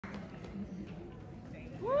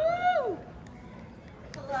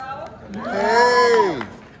Hey!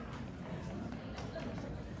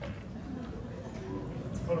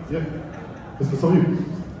 Yeah, this is on you.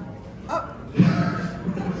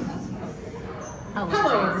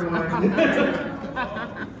 Hello, everyone.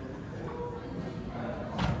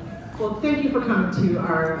 Well, thank you for coming to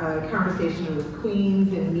our conversation with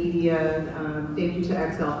Queens in Media. Thank you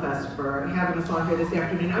to XL Fest for having us all here this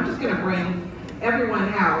afternoon. I'm just going to bring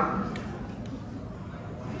everyone out.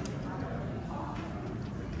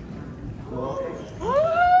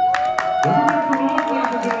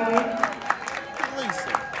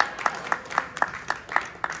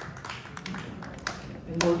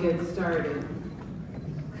 And we'll get started.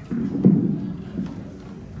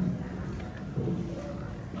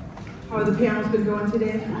 How are the panels been going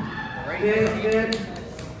today? Good.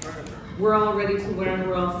 We're all ready to learn.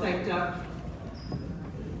 We're all psyched up.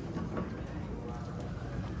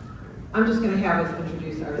 I'm just going to have us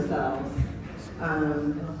introduce ourselves.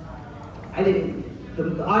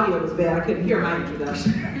 The audio was bad. I couldn't hear my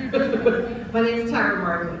introduction. My name is Tyra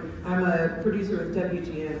Martin. I'm a producer with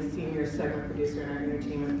WGN, senior segment producer and our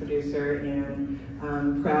entertainment producer, and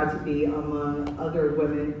I'm proud to be among other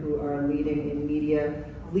women who are leading in media.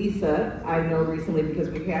 Lisa, I know recently because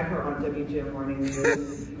we had her on WGN Morning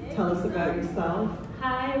News. Tell us about yourself.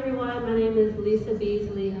 Hi everyone, my name is Lisa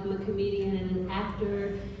Beasly. I'm a comedian and an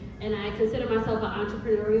actor, and I consider myself an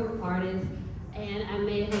entrepreneurial artist, and I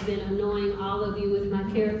may have been annoying all of you with my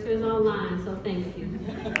characters online, so thank you.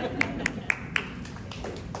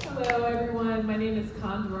 Hello everyone, my name is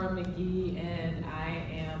Condra Magee, and I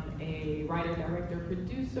am a writer, director,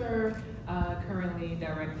 producer, currently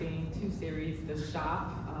directing 2 series, The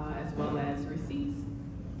Shop, as well as Receipts.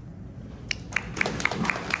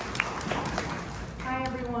 Hi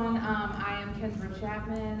everyone, I am Kendra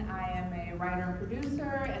Chapman. I am a writer and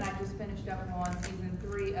producer, and I just finished up on season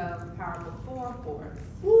 3 of Powerful 4 Force.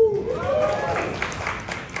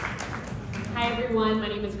 Hi everyone, my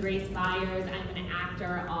name is Byers. I'm an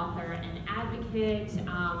actor, author, and advocate.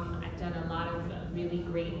 I've done a lot of really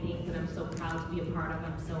great things that I'm so proud to be a part of.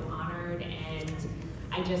 I'm so honored, and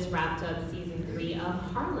I just wrapped up season 3 of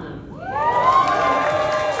Harlem. I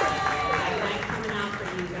like coming out for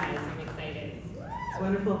you guys. I'm excited. It's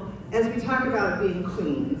wonderful. As we talk about being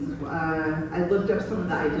queens, I looked up some of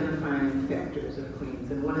the identifying factors of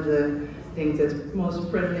queens, and one of the things that's most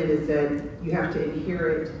prevalent is that you have to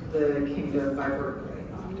inherit the kingdom by birthright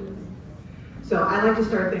often. So I like to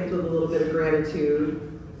start things with a little bit of gratitude.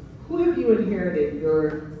 Who have you inherited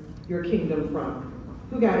your kingdom from?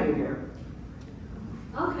 Who got you here?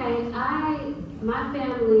 Okay, my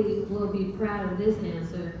family will be proud of this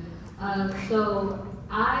answer. So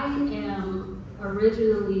I am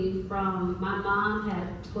originally from, my mom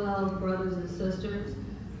had 12 brothers and sisters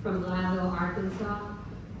from Blytheville, Arkansas,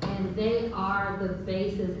 and they are the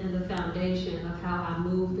basis and the foundation of how I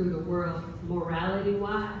move through the world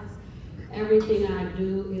morality-wise. Everything I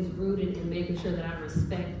do is rooted in making sure that I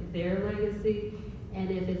respect their legacy, and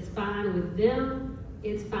if it's fine with them,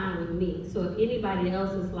 it's fine with me. So if anybody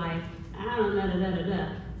else is like, I don't know,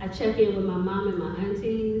 I check in with my mom and my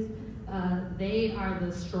aunties. They are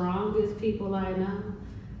the strongest people I know.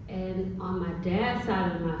 And on my dad's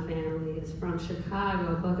side of my family is from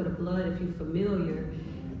Chicago, Bucket of Blood, if you're familiar.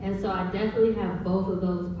 And so I definitely have both of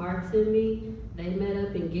those parts in me. They met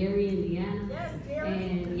up in Gary, Indiana. Yes, Gary.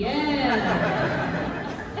 And yeah,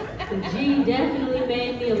 the G definitely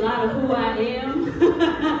made me a lot of who I am.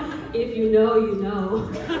 If you know, you know.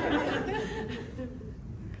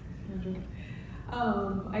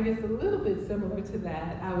 I guess a little bit similar to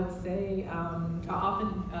that, I would say I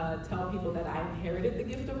often tell people that I inherited the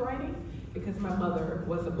gift of writing because my mother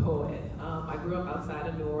was a poet. I grew up outside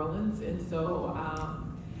of New Orleans, and so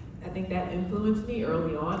I think that influenced me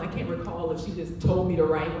early on. I can't recall if she just told me to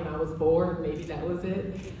write when I was bored, maybe that was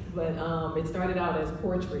it. But it started out as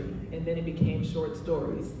poetry, and then it became short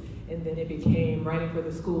stories. And then it became writing for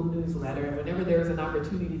the school newsletter. And whenever there was an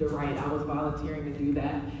opportunity to write, I was volunteering to do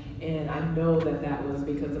that. And I know that that was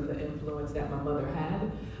because of the influence that my mother had.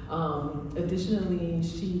 Additionally,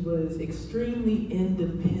 she was extremely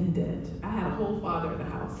independent. I had a whole father in the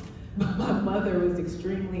house. But my mother was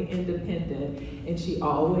extremely independent, and she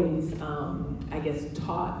always, I guess,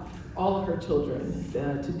 taught all of her children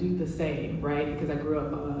to do the same, right? Because I grew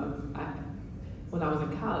up, when I was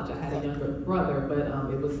in college, I had a younger brother, but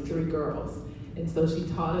it was 3 girls. And so she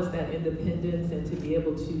taught us that independence and to be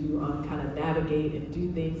able to kind of navigate and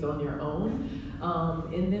do things on your own.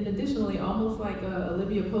 And then additionally, almost like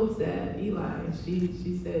Olivia Pope said, Eli,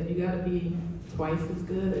 she said, you gotta be twice as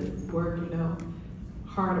good, work,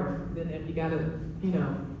 harder than them. You gotta,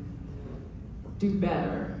 do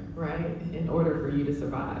better. right? In order for you to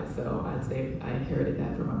survive. So I'd say I inherited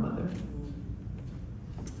that from my mother.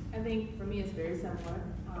 I think for me it's very similar.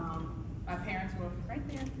 My parents were right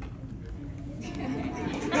there.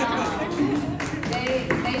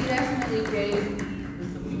 They definitely gave me the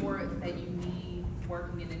support that you need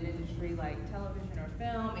working in an industry like television or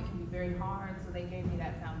film. It can be very hard, so they gave me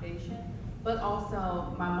that foundation. But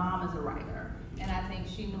also, my mom is a writer, and I think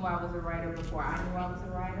she knew I was a writer before I knew I was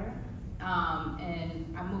a writer.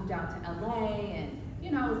 And I moved out to LA,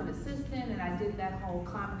 and I was an assistant, and I did that whole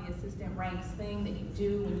comedy assistant ranks thing that you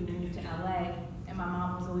do when you move to LA. And my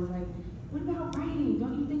mom was always like, "What about writing?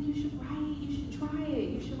 Don't you think you should write? You should try it.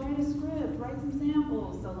 You should write a script, write some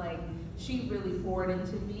samples." So like, she really poured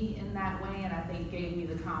into me in that way, and I think gave me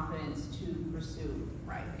the confidence to pursue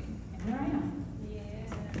writing. And here I am. Yeah.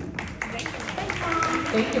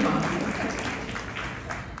 Thank you, Mom.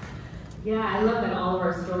 Yeah, I love that all of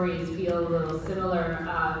our stories feel a little similar.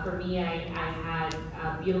 For me, I had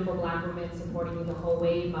a beautiful Black woman supporting me the whole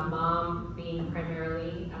way. My mom being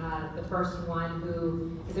primarily the first one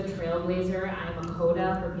who is a trailblazer. I'm a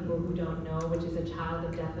CODA, for people who don't know, which is a child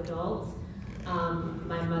of deaf adults.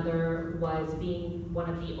 My mother was being one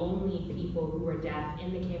of the only people who were deaf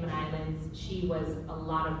in the Cayman Islands. She was a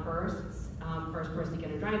lot of firsts. First person to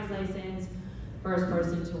get a driver's license, first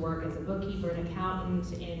person to work as a bookkeeper and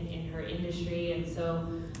accountant in her industry. And so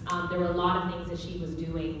there were a lot of things that she was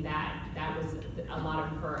doing that was a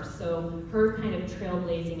lot of firsts. So her kind of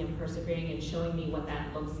trailblazing and persevering and showing me what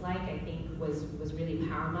that looks like, I think was really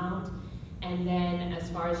paramount. And then as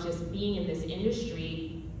far as just being in this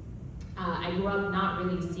industry, I grew up not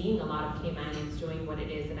really seeing a lot of Caymanians doing what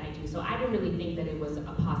it is that I do. So I didn't really think that it was a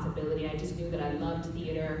possibility. I just knew that I loved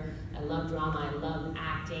theater, I loved drama, I loved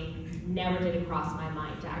acting. Never did it cross my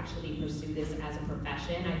mind to actually pursue this as a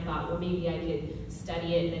profession. I thought, well, maybe I could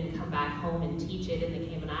study it and then come back home and teach it in the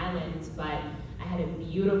Cayman Islands. But I had a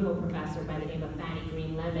beautiful professor by the name of Fanny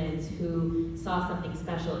Green Lemons who saw something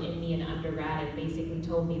special in me in undergrad and basically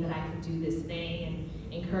told me that I could do this thing and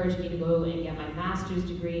encouraged me to go and get my master's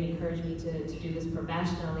degree and encouraged me to do this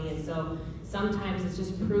professionally. And so sometimes it's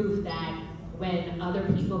just proof that when other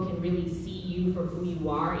people can really see you for who you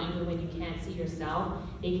are, even when you can't see yourself,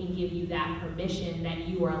 they can give you that permission that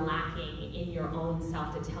you are lacking in your own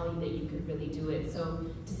self to tell you that you could really do it. So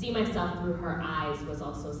to see myself through her eyes was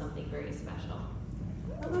also something very special.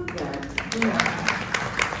 I love that.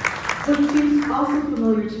 Yeah. So what seems also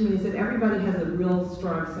familiar to me is that everybody has a real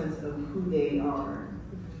strong sense of who they are,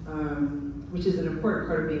 which is an important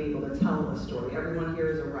part of being able to tell a story. Everyone here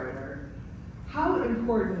is a writer. How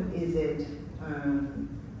important is it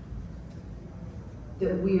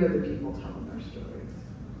that we are the people telling our stories?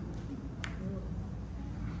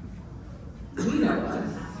 We know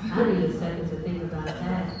us. I need a second to think about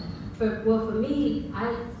that. For me,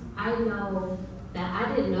 I know that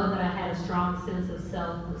I didn't know that I had a strong sense of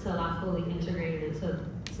self until I fully integrated into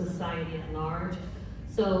society at large.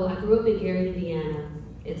 So I grew up in Gary, Indiana.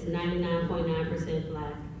 It's 99.9%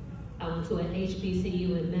 Black. I went to an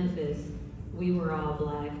HBCU in Memphis. We were all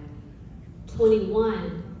Black.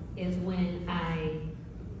 21 is when I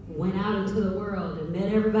went out into the world and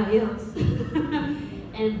met everybody else.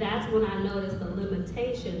 And that's when I noticed the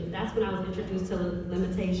limitations. That's when I was introduced to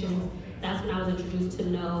limitations. That's when I was introduced to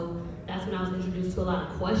no. That's when I was introduced to a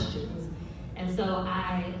lot of questions. And so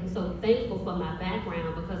I am so thankful for my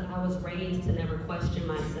background because I was raised to never question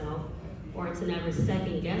myself or to never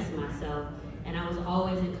second guess myself. And I was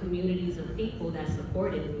always in communities of people that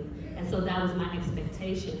supported me. And so that was my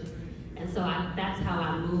expectation. And so that's how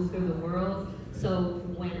I moved through the world. So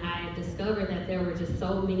when I discovered that there were just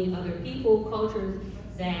so many other people, cultures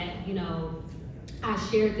that, I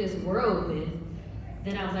shared this world with,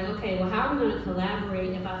 then I was like, okay, well, how are we gonna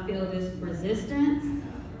collaborate if I feel this resistance?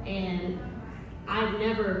 And I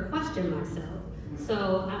never questioned myself.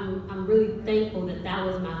 So I'm really thankful that that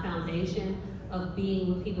was my foundation of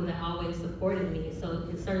being with people that always supported me. So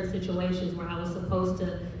in certain situations where I was supposed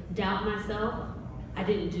to doubt myself, I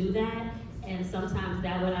didn't do that. And sometimes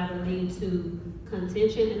that would either lead to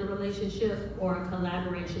contention in a relationship or a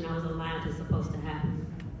collaboration I was allowed to supposed to happen.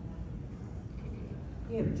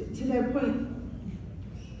 Yeah, to that point,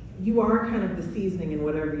 you are kind of the seasoning in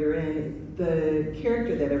whatever you're in. The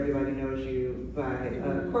character that everybody knows you by,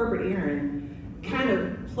 Corporate Aaron, kind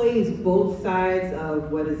of plays both sides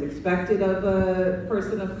of what is expected of a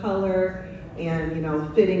person of color and,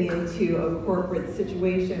 fitting into a corporate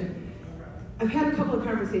situation. I've had a couple of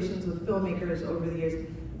conversations with filmmakers over the years.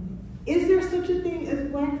 Is there such a thing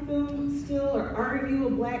as Black film still, or are you a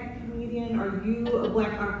Black comedian? Are you a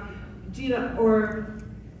Black, or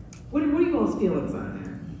what are you all's feelings on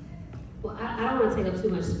Well, I don't want to take up too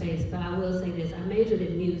much space, but I will say this. I majored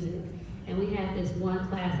in music, and we had this one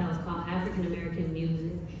class that was called African American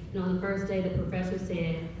Music. And on the first day, the professor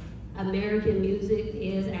said, American music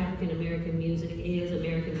is African American music, is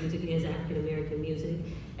American music, is African American music.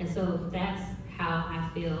 And so that's how I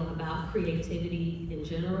feel about creativity in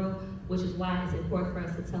general, which is why it's important for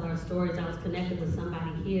us to tell our stories. I was connected with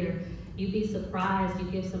somebody here. You'd be surprised, you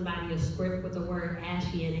give somebody a script with the word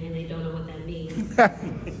ashy in it and they don't know what that means. That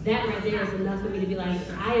right there is enough for me to be like,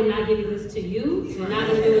 I am not giving this to you, you're not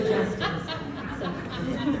gonna do it justice. So.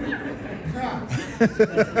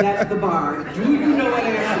 That's the bar. Do you know what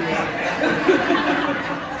ashy is?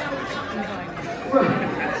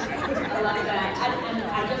 I love that. And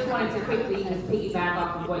I just wanted to quickly just piggyback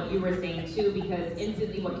off of what you were saying too, because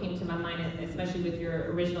instantly what came to my mind, especially with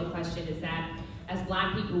your original question, is that as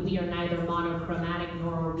Black people, we are neither monochromatic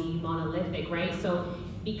nor are we monolithic, right? So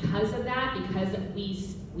because of that, because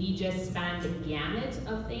we just span the gamut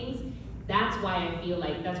of things, that's why I feel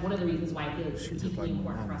like, that's one of the reasons why I feel it's particularly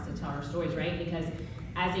important for us to tell our stories, right? Because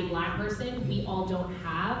as a Black person, we all don't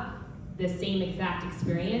have the same exact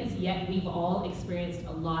experience, yet we've all experienced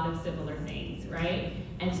a lot of similar things, right?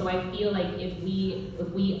 And so I feel like if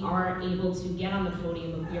we are able to get on the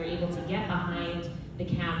podium, if we are able to get behind the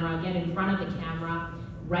camera, get in front of the camera,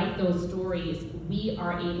 write those stories, we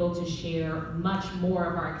are able to share much more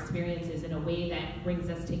of our experiences in a way that brings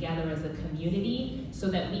us together as a community so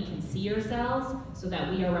that we can see ourselves, so that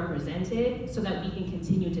we are represented, so that we can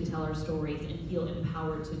continue to tell our stories and feel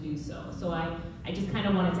empowered to do so. So I just kind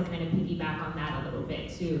of wanted to kind of piggyback on that a little bit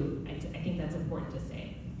too. I think that's important to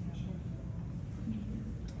say.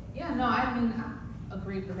 Yeah, no, I mean, I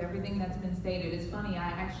agreed with everything that's been stated. It's funny,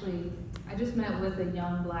 I just met with a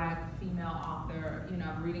young Black female author. You know,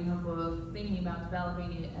 I'm reading her book, thinking about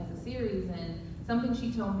developing it as a series, and something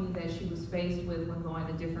she told me that she was faced with when going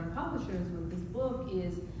to different publishers with this book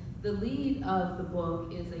is the lead of the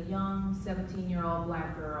book is a young 17-year-old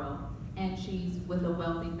Black girl, and she's with a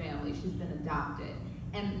wealthy family. She's been adopted.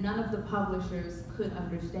 And none of the publishers could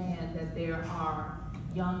understand that there are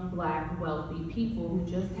young Black wealthy people who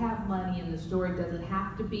just have money, and the story doesn't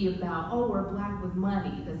have to be about, oh, we're Black with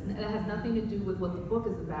money. That has nothing to do with what the book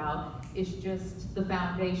is about. It's just the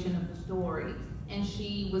foundation of the story. And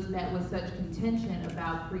she was met with such contention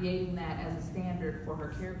about creating that as a standard for her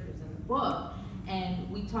characters in the book.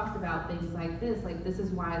 And we talked about things like this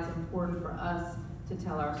is why it's important for us to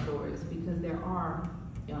tell our stories, because there are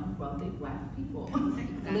young, wealthy Black people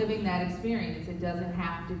living that experience. It doesn't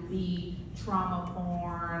have to be trauma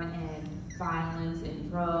porn and violence and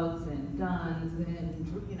drugs and guns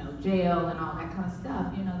and, you know, jail and all that kind of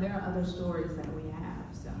stuff. You know, there are other stories that we have,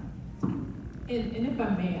 so. And if I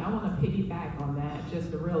may, I want to piggyback on that,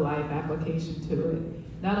 just a real life application to it.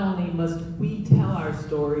 Not only must we tell our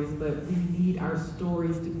stories, but we need our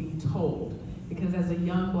stories to be told. Because as a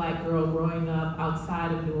young Black girl growing up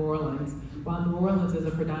outside of New Orleans, while New Orleans is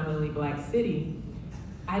a predominantly Black city,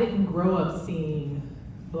 I didn't grow up seeing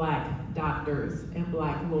Black doctors and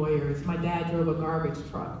Black lawyers. My dad drove a garbage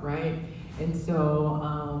truck, right? And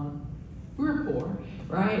so we were poor,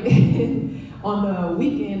 right? On the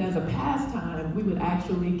weekend as a pastime, we would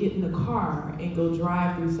actually get in the car and go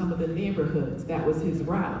drive through some of the neighborhoods. That was his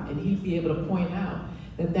route, and he'd be able to point out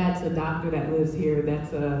that that's a doctor that lives here,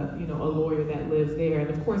 that's a lawyer that lives there, and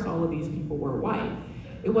of course all of these people were white.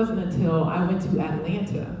 It wasn't until I went to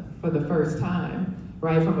Atlanta for the first time,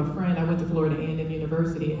 right, from a friend. I went to Florida A&M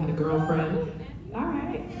University, I had a girlfriend. All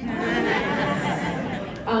right.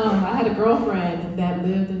 I had a girlfriend that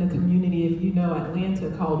lived in a community, if you know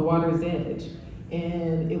Atlanta, called Water's Edge.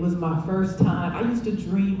 And it was my first time. I used to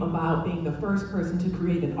dream about being the first person to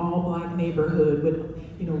create an all-Black neighborhood with,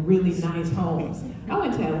 really nice homes. I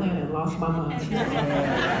went to Atlanta and lost my mind.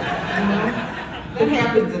 That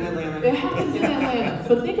happens in Atlanta. It happens in Atlanta.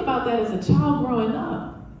 But think about that as a child growing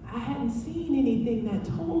up. I hadn't seen anything that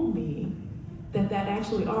told me that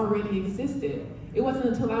actually already existed. It wasn't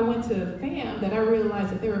until I went to FAM that I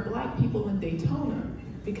realized that there were Black people in Daytona,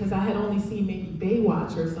 because I had only seen maybe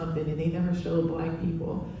Baywatch or something, and they never showed Black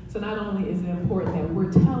people. So not only is it important that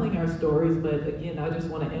we're telling our stories, but again, I just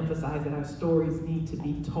want to emphasize that our stories need to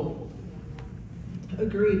be told.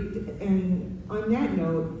 Agreed. And on that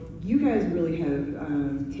note, you guys really have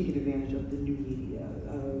taken advantage of the new media,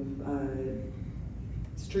 of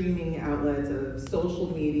streaming outlets, of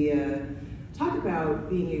social media. Talk about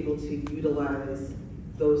being able to utilize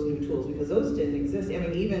those new tools, because those didn't exist. I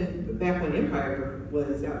mean, even back when Empire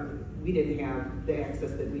was out, we didn't have the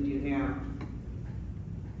access that we do now.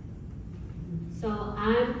 So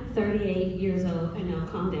I'm 38 years old. I know,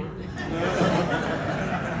 calm down.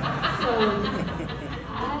 So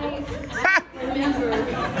I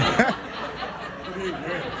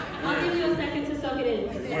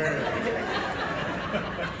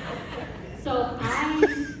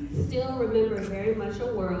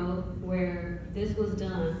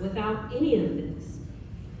about any of this.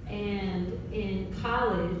 And in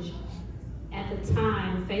college, at the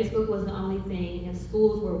time, Facebook was the only thing, and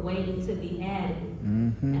schools were waiting to be added.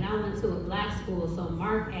 Mm-hmm. And I went to a black school, so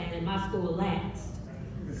Mark added my school last.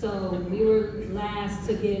 So we were last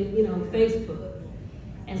to get, Facebook.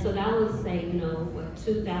 And so that was, say,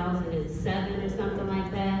 2007 or something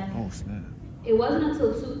like that. Oh, snap. It wasn't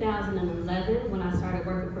until 2011 when I started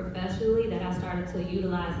working professionally that I started to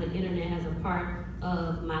utilize the internet as a part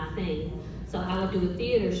of my thing. So I would do a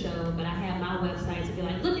theater show, but I had my website to be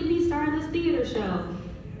like, look at me starting this theater show.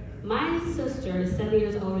 My sister is 7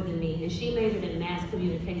 years older than me, and she majored in mass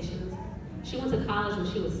communications. She went to college when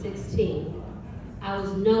she was 16. I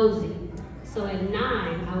was nosy. So at 9,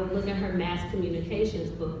 I would look at her mass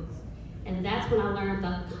communications books. And that's when I learned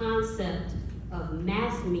the concept of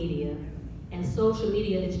mass media, and social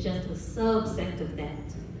media is just a subsect of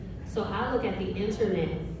that. So I look at the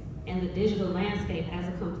internet and the digital landscape as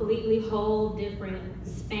a completely whole different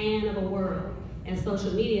span of a world. And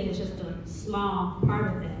social media is just a small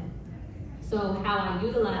part of that. So how I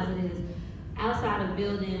utilize it is, outside of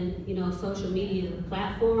building, social media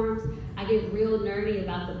platforms, I get real nerdy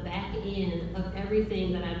about the back end of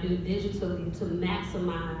everything that I do digitally to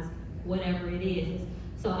maximize whatever it is.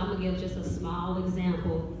 So I'm gonna give just a small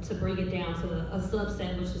example to bring it down to a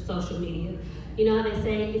subset, which is social media. You know how they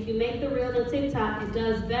say, if you make the reel on TikTok, it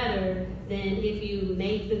does better than if you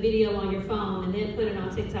make the video on your phone and then put it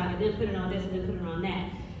on TikTok and then put it on this and then put it on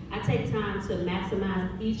that. I take time to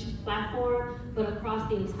maximize each platform, but across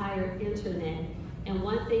the entire internet. And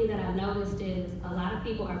one thing that I've noticed is a lot of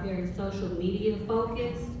people are very social media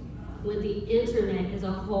focused when the internet is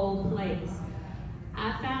a whole place.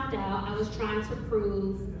 I found out I was trying to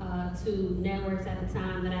prove to networks at the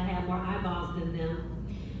time that I had more eyeballs than them.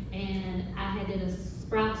 And I did a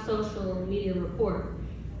Sprout social media report.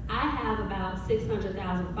 I have about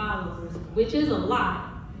 600,000 followers, which is a lot.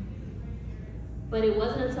 But it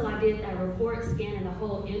wasn't until I did that report scanning the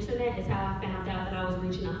whole internet is how I found out that I was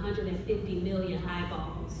reaching 150 million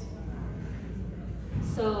eyeballs.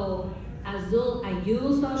 So I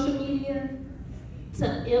use social media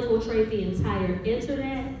to infiltrate the entire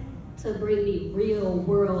internet to bring me real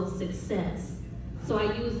world success. So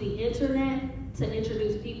I use the internet to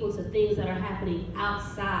introduce people to things that are happening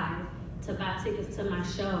outside, to buy tickets to my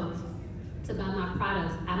shows, to buy my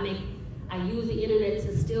products. I use the internet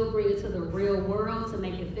to still bring it to the real world, to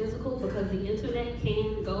make it physical, because the internet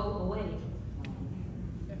can go away.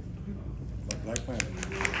 Black Planet.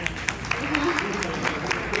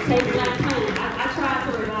 Take Black Planet. I tried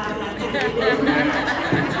to revive Black Planet.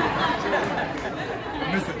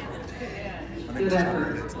 Good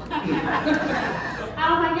effort. I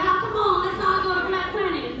was like, y'all, come on, let's all go to Black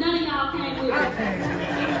Planet. None of y'all came with us.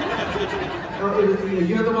 Oh, it was you.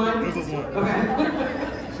 You're the one? This was one.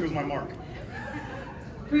 Okay. She was my mark.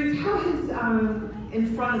 Grace, how has,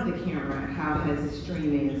 in front of the camera, how has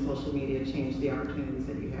streaming and social media changed the opportunities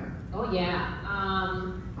that you have? Oh yeah,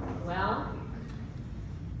 well,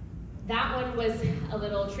 that one was a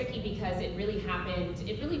little tricky because it really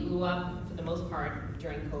blew up for the most part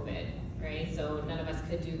during COVID, right? So none of us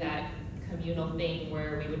could do that communal thing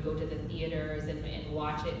where we would go to the theaters and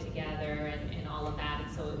watch it together and all of that,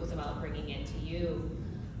 and so it was about bringing it to you.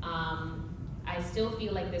 I still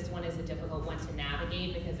feel like this one is a difficult one to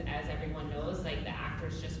navigate because, as everyone knows, like, the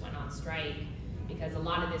actors just went on strike because a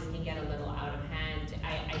lot of this can get a little out of hand.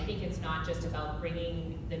 I think it's not just about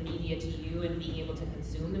bringing the media to you and being able to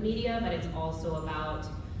consume the media, but it's also about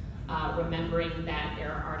remembering that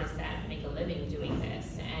there are artists that make a living doing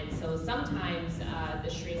this. And so sometimes the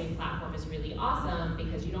streaming platform is really awesome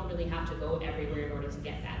because you don't really have to go everywhere in order to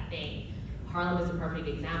get that thing. Harlem is a perfect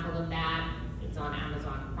example of that. It's on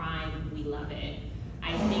Amazon Prime, we love it.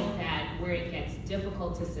 I think that where it gets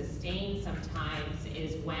difficult to sustain sometimes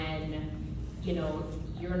is when,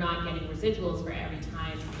 you're not getting residuals for every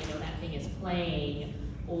time, that thing is playing,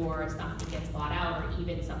 or something gets bought out, or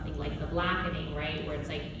even something like the blackening, right? Where it's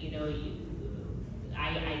like, I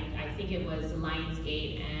think it was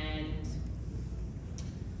Lionsgate, and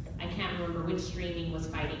I can't remember which streaming was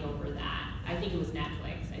fighting over that. I think it was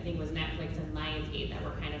Netflix. I think it was Netflix and Lionsgate that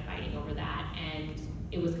were kind of fighting over that, and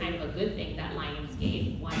it was kind of a good thing that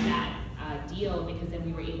Lionsgate won that deal, because then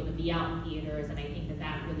we were able to be out in theaters, and I think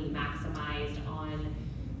that really maximized on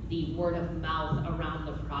the word of mouth around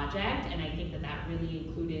the project, and I think that really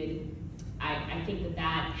included, I think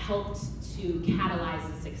that helped to catalyze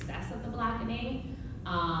the success of the blackening.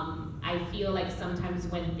 I feel like sometimes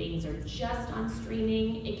when things are just on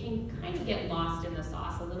streaming, it can kind of get lost in the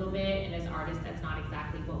sauce a little bit, and as artists, that's not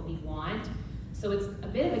exactly what we want. So it's a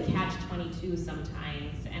bit of a catch-22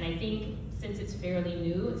 sometimes, and I think since it's fairly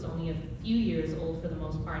new, it's only a few years old for the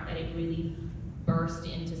most part, that it really burst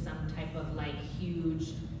into some type of like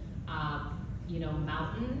huge, you know,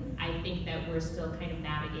 mountain. I think that we're still kind of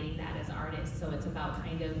navigating that as artists. So it's about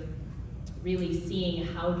kind of really seeing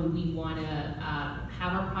how do we want to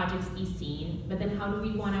have our projects be seen, but then how do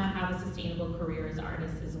we want to have a sustainable career as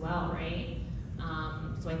artists as well, right?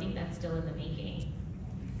 So I think that's still in the making.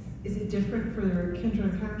 Is it different for Kendra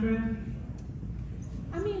and Condra?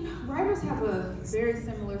 I mean, writers have a very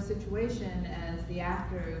similar situation as the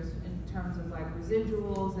actors in terms of like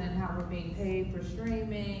residuals and how we're being paid for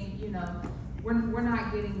streaming. You know, we're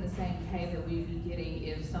not getting the same pay that we'd be getting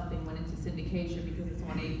if something went into syndication because it's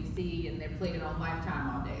on ABC and they're playing it on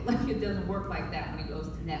Lifetime all day. Like, it doesn't work like that when it goes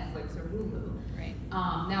to Netflix or Hulu. Right.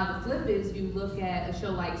 Now the flip is you look at a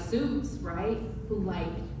show like Suits, right? Who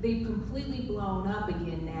like, they've completely blown up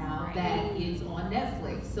again now Right. that it's on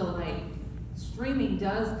Netflix. So like, streaming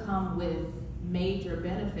does come with major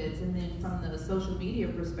benefits. And then from the social media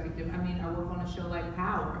perspective, I mean, I work on a show like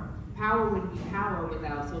Power. Power wouldn't be Power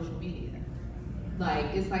without social media. Like,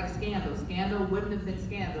 it's like Scandal. Scandal wouldn't have been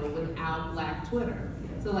Scandal without Black Twitter.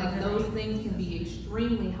 So like, those things can be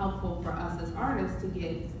extremely helpful for us as artists to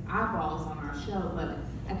get eyeballs on our show. But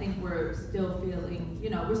I think we're still feeling,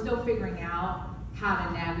 you know, we're still figuring out how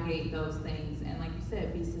to navigate those things and, like you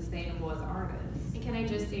said, be sustainable as artists. And can I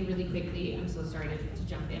just say really quickly, I'm so sorry to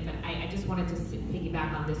jump in, but I just wanted to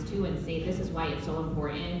piggyback on this too and say this is why it's so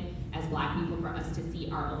important as Black people for us to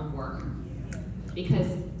see our own work.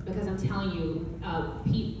 Because I'm telling you,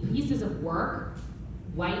 pieces of work,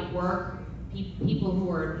 white work, people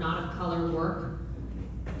who are not of color work,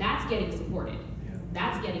 that's getting supported.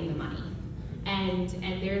 That's getting the money. And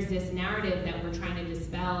there's this narrative that we're trying to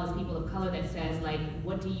dispel as people of color that says, like,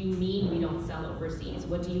 what do you mean we don't sell overseas?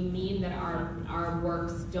 What do you mean that our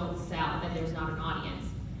works don't sell, that there's not an audience?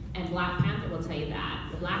 And Black Panther will tell you that,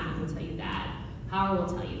 the Black people will tell you that, Power will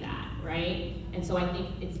tell you that, right? And so I think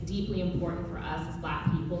it's deeply important for us as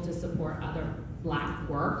Black people to support other Black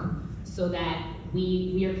work so that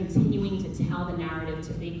we are continuing to tell the narrative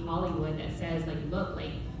to big Hollywood that says, like, look,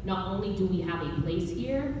 like, not only do we have a place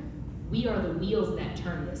here, we are the wheels that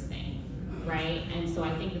turn this thing, right? And so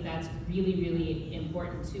I think that that's really, really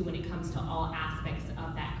important too when it comes to all aspects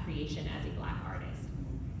of that creation as a Black artist.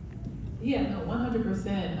 Yeah, no, 100%.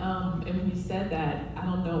 And when you said that, I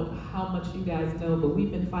don't know how much you guys know, but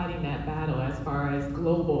we've been fighting that battle as far as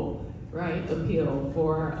global, right, appeal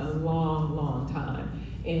for a long, long time.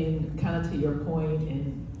 And kind of to your point,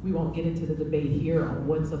 and we won't get into the debate here on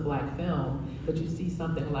what's a Black film, but you see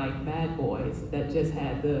something like Bad Boys that just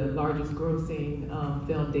had the largest grossing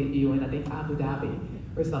film debut in, I think, Abu Dhabi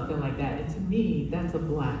or something like that. And to me, that's a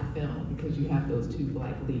Black film because you have those two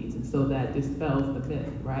Black leads. And so that dispels the myth,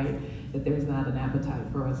 right? That there's not an appetite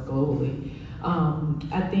for us globally.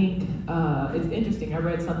 I think it's interesting. I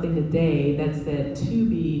read something today that said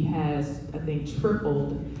Tubi has, I think,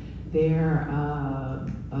 tripled their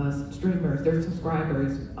streamers, their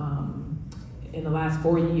subscribers in the last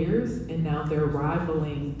 4 years, and now they're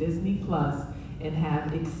rivaling Disney Plus and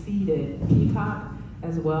have exceeded Peacock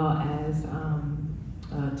as well as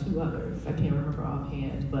two others. I can't remember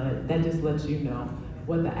offhand, but that just lets you know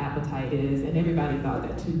what the appetite is. And everybody thought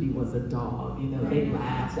that Tubi was a dog, you know, they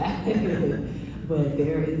laughed at it. But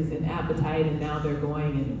there is an appetite, and now they're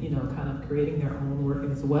going and, you know, kind of creating their own work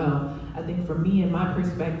as well. I think for me, in my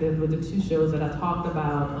perspective, with the two shows that I talked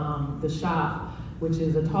about, The Shop, which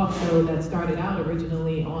is a talk show that started out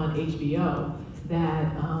originally on HBO,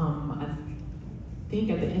 that I think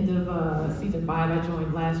at the end of season 5, I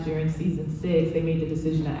joined last year. In season 6, they made the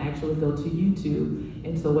decision to actually go to YouTube.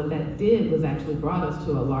 And so what that did was actually brought us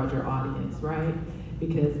to a larger audience, right?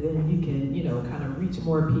 Because then you can, you know, kind of reach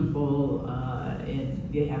more people,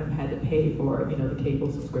 and they haven't had to pay for, you know, the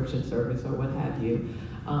cable subscription service or what have you.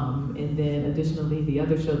 And then additionally, the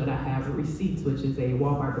other show that I have, Receipts, which is a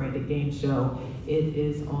Walmart branded game show, it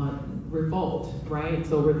is on Revolt, right?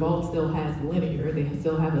 So Revolt still has linear, they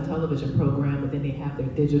still have a television program, but then they have their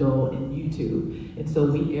digital and YouTube. And so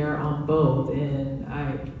we air on both, and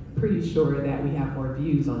I'm pretty sure that we have more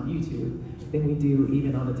views on YouTube than we do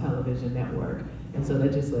even on the television network. And so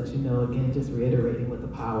that just lets you know, again, just reiterating what the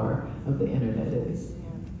power of the internet is.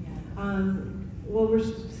 Well, we're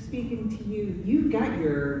speaking to you. You got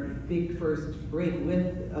your big first break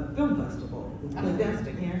with a film festival, with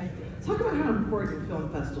Clandestine here. Talk about how important film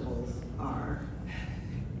festivals are.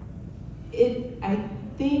 It, I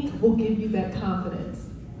think, will give you that confidence,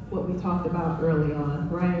 what we talked about early on,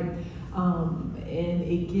 right? And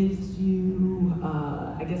it gives you,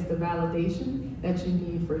 I guess, the validation that you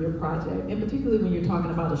need for your project, and particularly when you're talking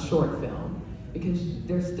about a short film, because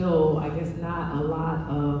there's still, I guess, not a lot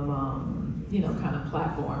of, kind of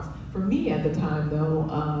platforms. For me at the time though,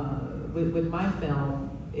 with my film,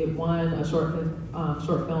 it won a short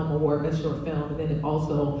film award, best short film, and then it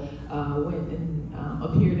also went and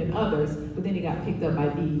appeared in others, but then it got picked up by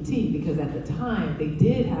BET because at the time they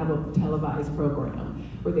did have a televised program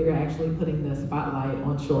where they were actually putting the spotlight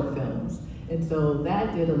on short films. And so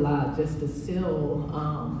that did a lot just to still,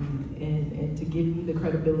 and to give me the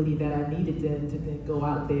credibility that I needed then to then go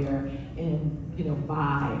out there and,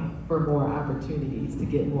 vie for more opportunities, to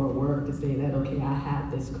get more work, to say that, okay, I have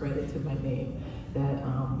this credit to my name, that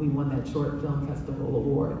we won that short film festival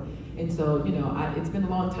award. And so, it's been a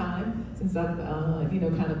long time since I've,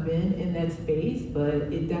 kind of been in that space, but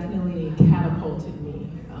it definitely catapulted me,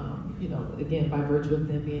 again, by virtue of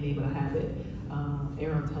them being able to have it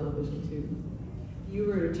air on television too. You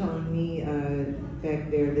were telling me back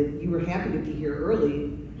there that you were happy to be here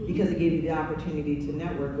early because it gave you the opportunity to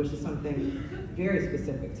network, which is something very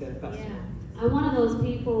specific to the festival. Yeah. I'm one of those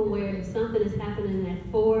people where if something is happening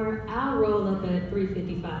at 4, I'll roll up at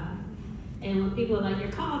 3:55. And when people are like,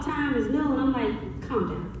 your call time is noon, I'm like, calm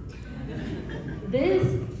down. This,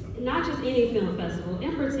 not just any film festival,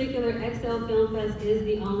 in particular, XL Film Fest is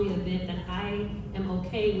the only event that I am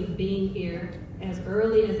okay with being here as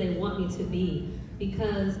early as they want me to be,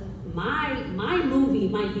 because my movie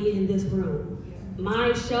might be in this room.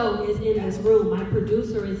 My show is in this room. My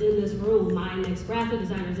producer is in this room. My next graphic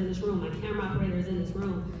designer is in this room. My camera operator is in this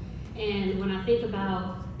room. And when I think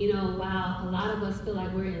about, while a lot of us feel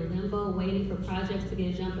like we're in limbo waiting for projects to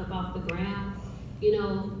get jumped up off the ground,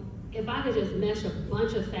 if I could just mesh a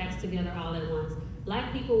bunch of facts together all at once.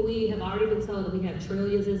 Black people, we have already been told that we have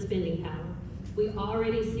trillions in spending power. We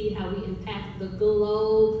already see how we impact the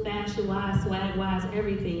globe, fashion-wise, swag-wise,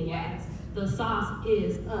 everything-wise. The sauce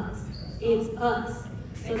is us. It's us.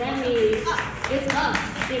 So that means it's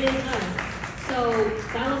us. It is us. So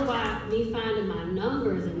that was why me finding my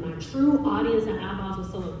numbers and my true audience and eyeballs was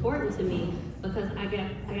so important to me, because I got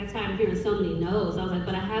tired of hearing so many no's. I was like,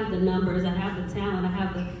 but I have the numbers, I have the talent, I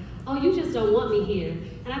have the, oh, you just don't want me here.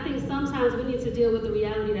 And I think sometimes we need to deal with the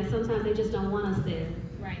reality that sometimes they just don't want us there.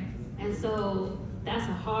 Right. And so that's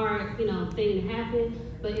a hard, thing to happen.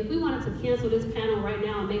 But if we wanted to cancel this panel right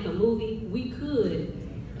now and make a movie, we could.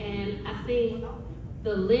 And I think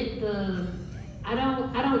I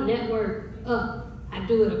don't network up, I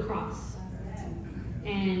do it across.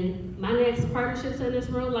 And my next partnerships in this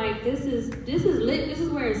room, like this is lit, this is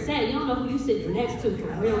where it's at. You don't know who you sitting next to,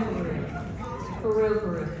 for real. For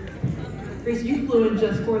real. Grace, you flew in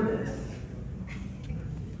just for this.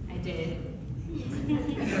 I did.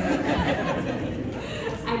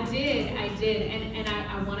 I did, and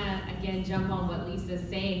I want to again jump on what Lisa's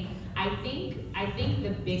saying. I think the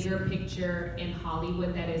bigger picture in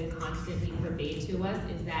Hollywood that is constantly conveyed to us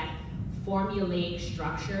is that formulaic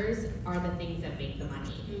structures are the things that make the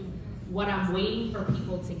money. What I'm waiting for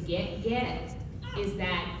people to get is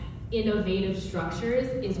that innovative structures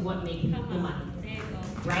is what make the money.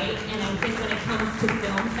 Right? And I think when it comes to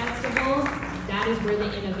film festivals, that is where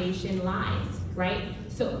the innovation lies, right?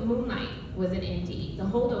 So Moonlight was an indie. The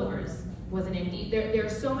Holdovers was an indie. There are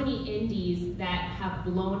so many indies that have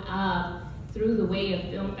blown up through the way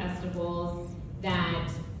of film festivals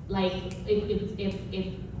that, like, if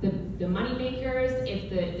the money makers, if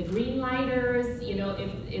the green lighters,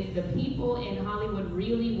 if the people in Hollywood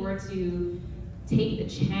really were to take the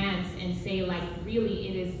chance and say, like, really,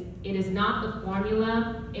 it is not the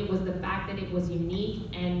formula, it was the fact that it was unique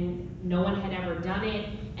and no one had ever done it,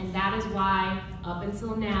 and that is why, up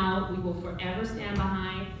until now, we will forever stand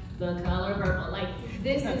behind the color purple. Like,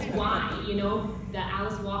 this is why, the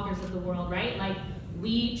Alice Walkers of the world, right? Like,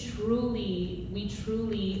 we truly,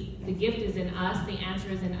 the gift is in us, the answer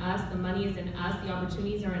is in us, the money is in us, the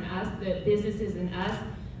opportunities are in us, the business is in us.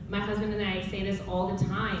 My husband and I say this all the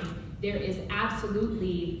time. There is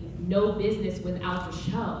absolutely no business without the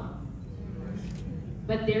show.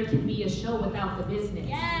 But there can be a show without the business.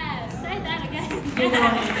 Yes, say that again. You know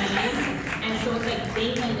what I mean? And so it's like,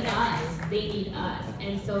 they need us.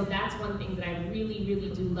 And so that's one thing that I really, really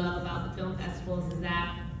do love about the film festivals is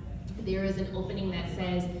that there is an opening that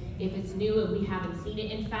says, if it's new and we haven't seen it,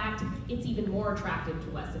 in fact, it's even more attractive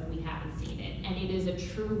to us if we haven't seen it. And it is a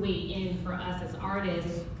true way in for us as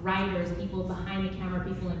artists, writers, people behind the camera,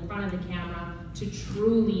 people in front of the camera, to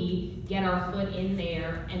truly get our foot in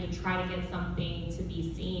there and to try to get something to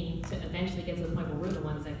be seen, to eventually get to the point where we're the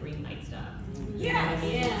ones that green light stuff. Yeah.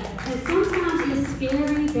 And sometimes it's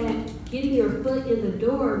scary that getting your foot in the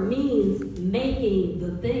door means making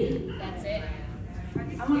the thing. That's it.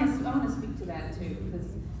 I want to speak to that too, because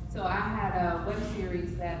so I had a web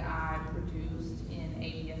series that I produced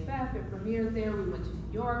BFF, it premiered there. We went to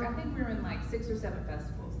New York. I think we were in like 6 or 7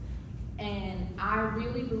 festivals. And I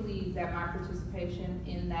really believe that my participation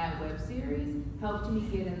in that web series helped me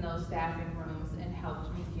get in those staffing rooms and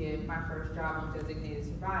helped me get my first job on Designated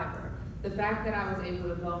Survivor. The fact that I was able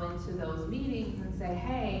to go into those meetings and say,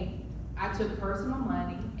 hey, I took personal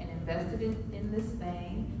money and invested in this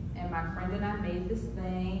thing, and my friend and I made this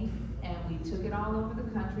thing, and we took it all over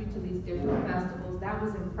the country to these different festivals. That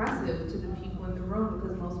was impressive to the people in the room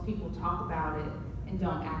because most people talk about it and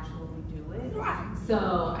don't actually do it. Right.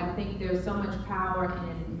 So I think there's so much power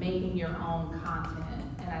in making your own content,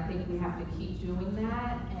 and I think we have to keep doing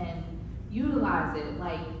that and utilize it.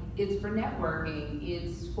 Like, it's for networking,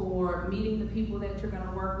 it's for meeting the people that you're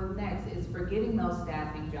gonna work with next, it's for getting those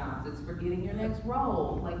staffing jobs, it's for getting your next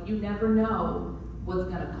role. Like, you never know what's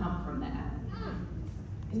gonna come from that.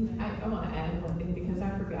 And I want to add one thing because I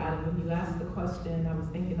forgot it. When you asked the question, I was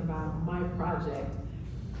thinking about my project.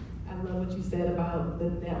 I love what you said about the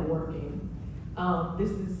networking.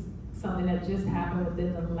 This is something that just happened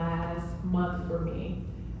within the last month for me.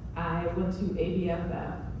 I went to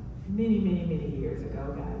ABFF many years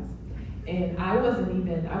ago, guys. And I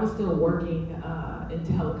was still working in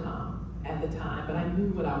telecom at the time, but I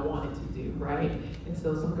knew what I wanted to do, right? And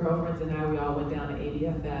so some girlfriends and I, we all went down to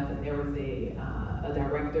ABFF, and there was a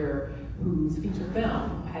director whose feature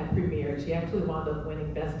film had premiered. She actually wound up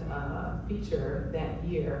winning Best Feature that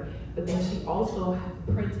year, but then she also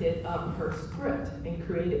printed up her script and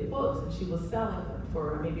created books, and she was selling them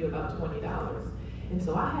for maybe about $20. And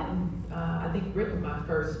so I hadn't, I think, written my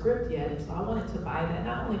first script yet, and so I wanted to buy that,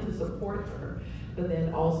 not only to support her, but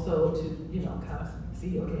then also to, you know, kind of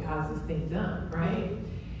see, okay, how's this thing done, right?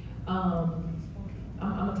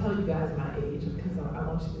 I'm gonna tell you guys my age because I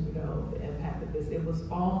want you to know the impact of this. It was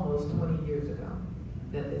almost 20 years ago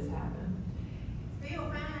that this happened. Still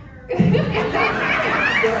fine,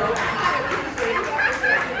 Girl, I appreciate it.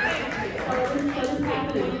 So this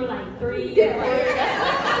happened when you were like 3?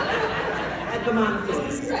 At the Montessori.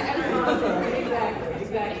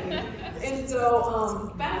 Exactly. And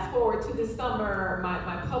so fast forward to this summer,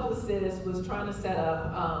 my publicist was trying to set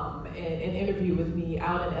up an interview with me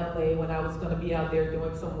out in LA when I was going to be out there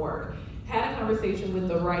doing some work. Had a conversation with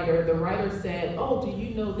the writer. The writer said, oh, do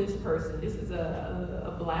you know this person? This is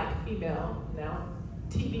a black female, now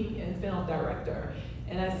TV and film director.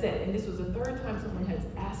 And I said, and this was the 3rd time someone has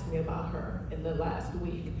asked me about her in the last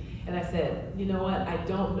week. And I said, you know what, I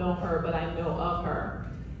don't know her, but I know of her.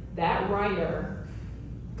 That writer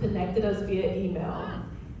connected us via email.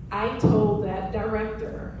 I told that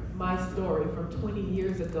director my story from 20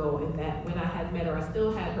 years ago, and that when I had met her, I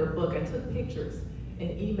still had her book. I took pictures and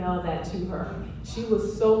emailed that to her. She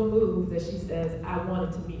was so moved that she says, I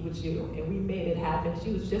wanted to meet with you, and we made it happen.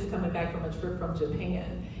 She was just coming back from a trip from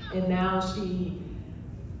Japan, and now she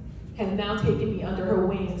has now taken me under her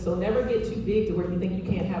wing. So never get too big to where you think you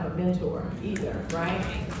can't have a mentor either, right?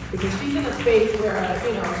 Because she's in a space where,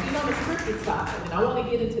 you know, she's on the scripted side, and I want to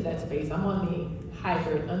get into that space. I'm on the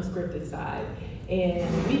hybrid, unscripted side.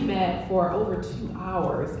 And we met for over 2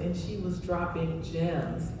 hours, and she was dropping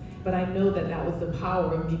gems. But I know that that was the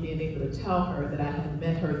power of me being able to tell her that I had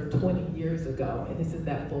met her 20 years ago, and this is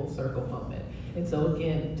that full circle moment. And so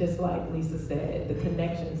again, just like Lisa said, the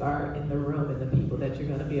connections are in the room and the people that you're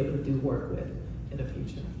gonna be able to do work with in the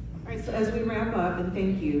future. All right, so as we wrap up, and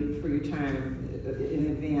thank you for your time in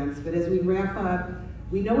advance, but as we wrap up,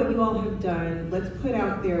 we know what you all have done. Let's put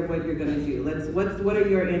out there what you're gonna do. What are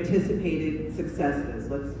your anticipated successes?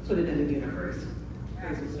 Let's put it in the universe.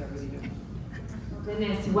 Grace, we'll start with you.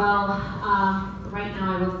 Goodness, well, right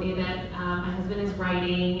now I will say that my husband is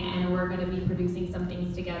writing, and we're going to be producing some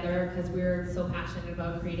things together because we're so passionate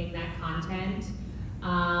about creating that content.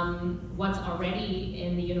 What's already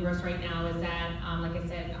in the universe right now is that, like I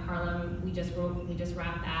said, Harlem, we just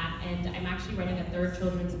wrapped that, and I'm actually writing a 3rd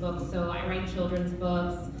children's book. So I write children's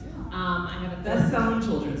books. I have a best-selling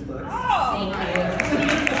children's books. Oh, thank you.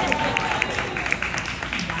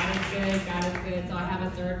 God is good. So I have a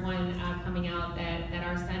 3rd one coming out that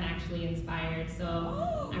our son actually inspired. So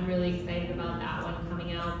I'm really excited about that one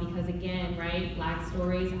coming out because, again, right, Black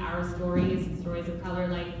stories, our stories, stories of color,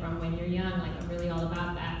 like from when you're young, like I'm really all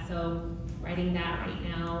about that. So writing that right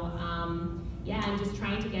now. Yeah, and just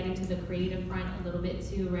trying to get into the creative front a little bit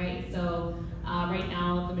too, right? So right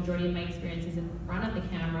now, the majority of my experience is in front of the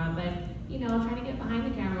camera, but, you know, trying to get behind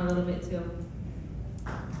the camera a little bit too.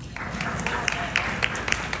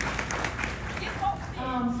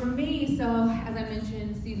 For me, so as I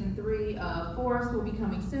mentioned, season 3 of Force will be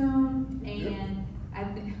coming soon, and I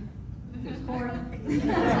think there's Corey,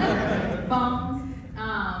 Bones.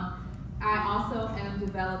 I also am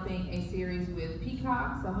developing a series with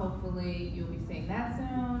Peacock, so hopefully you'll be seeing that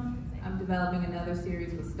soon. I'm developing another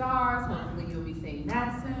series with Stars, hopefully you'll be seeing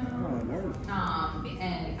that soon.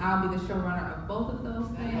 And I'll be the showrunner of both of those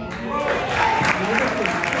things.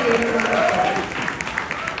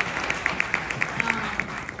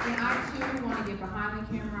 And I too want to get behind the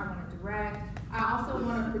camera, I want to direct. I also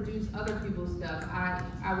want to produce other people's stuff.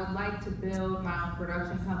 I would like to build my own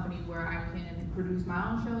production company where I can produce my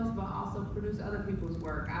own shows, but also produce other people's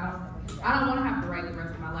work. I don't want to have to write the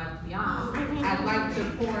rest of my life, to be honest. I'd like to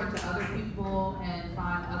pour into other people and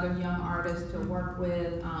find other young artists to work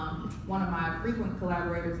with. One of my frequent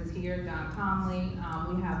collaborators is here, John Conley.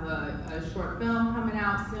 We have a short film coming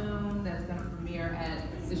out soon that's going to premiere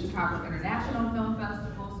at the Chicago International Film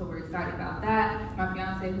Festival, so we're excited about that. My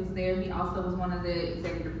fiance who's there, he also was one of the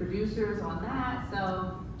executive producers on that,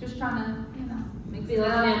 so just trying to, make it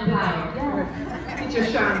up. Empire. Yeah. Get your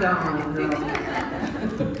shine down, girl.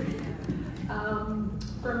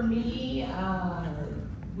 For me,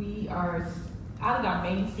 we are out of our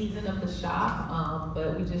main season of The Shop,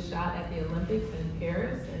 but we just shot at the Olympics in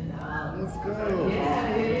Paris, and Let's go.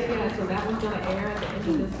 Yeah. So that one's gonna air at the end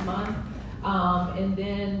of this month. And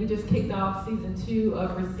then we just kicked off season 2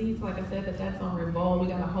 of Receipts. Like I said, that's on Revolt. We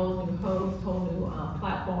got a whole new host, whole new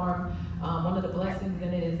platform. One of the blessings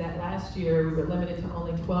in it is that last year we were limited to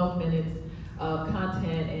only 12 minutes of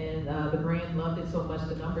content, and the brand loved it so much,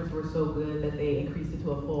 the numbers were so good that they increased it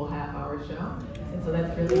to a full half-hour show. And so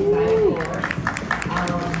that's really exciting for us.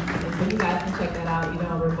 And so you guys can check that out either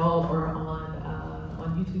on Revolt or on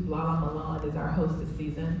YouTube. Lala Milan is our host this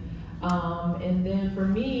season. And then for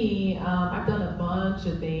me, I've done a bunch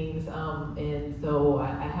of things, and so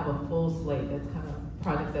I have a full slate that's kind of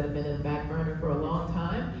projects that have been in the back burner for a long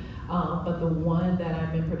time. But the one that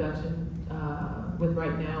I'm in production with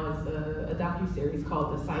right now is a docuseries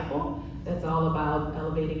called Disciple. That's all about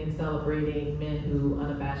elevating and celebrating men who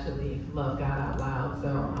unabashedly love God out loud. So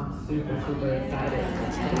I'm super, super excited.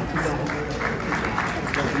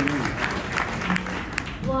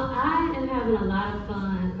 Well, I am having a lot of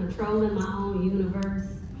fun controlling my own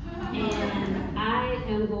universe, and I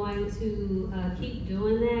am going to keep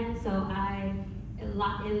doing that. So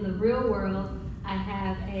in the real world, I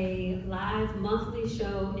have a live monthly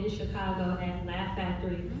show in Chicago at Laugh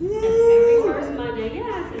Factory. It's every first Monday.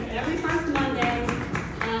 Yes, it's every first Monday,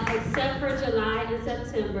 except for July and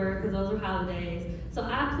September, because those are holidays. So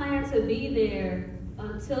I plan to be there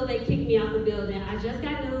until they kick me out the building. I just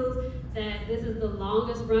got news that this is the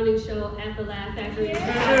longest running show at the Laugh Factory in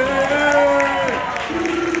Chicago.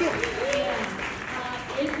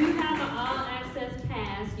 If you have an all-access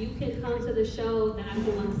pass, you can come to the show that I'm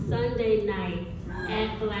doing Sunday night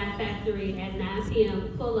at the Laugh Factory at 9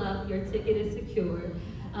 p.m. Pull up, your ticket is secured.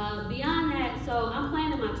 Beyond that, so I'm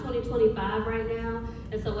planning my 2025 right now,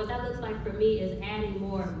 and so what that looks like for me is adding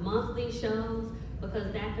more monthly shows,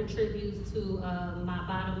 because that contributes to my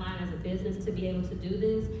bottom line as a business to be able to do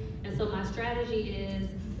this. And so my strategy is,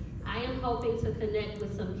 I am hoping to connect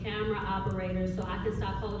with some camera operators so I can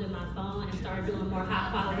stop holding my phone and start doing more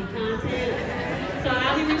high quality content. So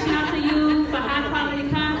I'll be reaching out to you for high quality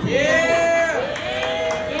content. Yeah,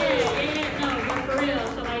 no, but for real.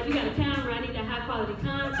 So like, you got a camera, I need that high quality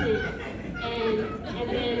content. And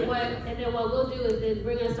then what we'll do is then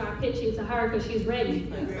we're gonna start pitching to her because she's ready.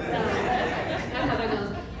 So that's how that goes.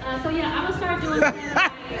 So yeah, I'm gonna start doing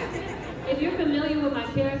that. If you're familiar with my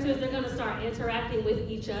characters, they're gonna start interacting with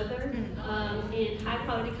each other in high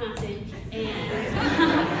quality content. And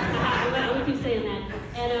I'm gonna keep saying that.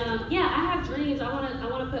 And yeah, I have dreams. I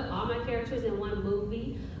wanna put all my characters in one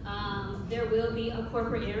movie. There will be a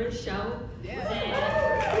corporate errand show. Yes,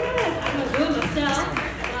 I'm gonna do it myself.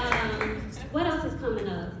 What else is coming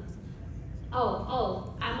up?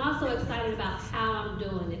 Oh, I'm also excited about how I'm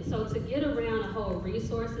doing it. So to get around the whole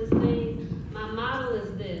resources thing, my model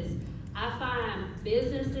is this. I find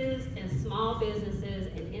businesses and small businesses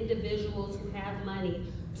and individuals who have money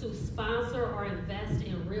to sponsor or invest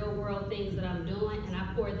in real world things that I'm doing, and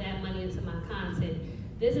I pour that money into my content.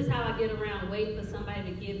 This is how I get around waiting for somebody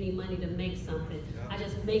to give me money to make something. I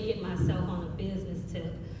just make it myself on a business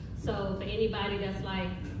tip. So for anybody that's like,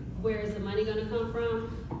 where is the money gonna come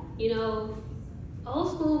from? You know,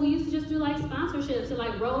 old school, we used to just do like sponsorships and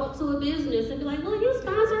like roll up to a business and be like, will you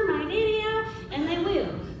sponsor my video? And they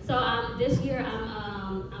will. So this year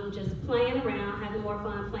I'm just playing around, having more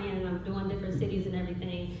fun playing, and I'm doing different cities and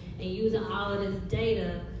everything, and using all of this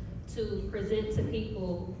data to present to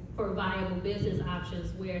people for viable business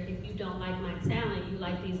options, where if you don't like my talent, you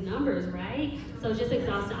like these numbers, right? So just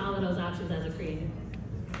exhausting all of those options as a creator.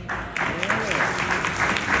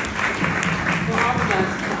 Well, all the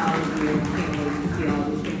best to all of you.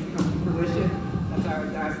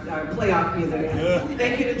 playoff music.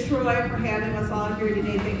 Thank you to Troy for having us all here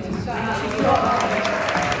today. Thank you to Chanae for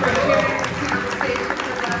sharing this conversation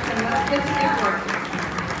with us. And let's get to networking.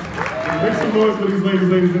 Make some noise for these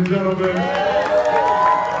ladies and gentlemen.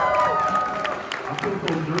 I feel so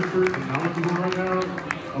nurtured and knowledgeable right now.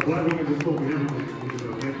 A black woman just told me everything.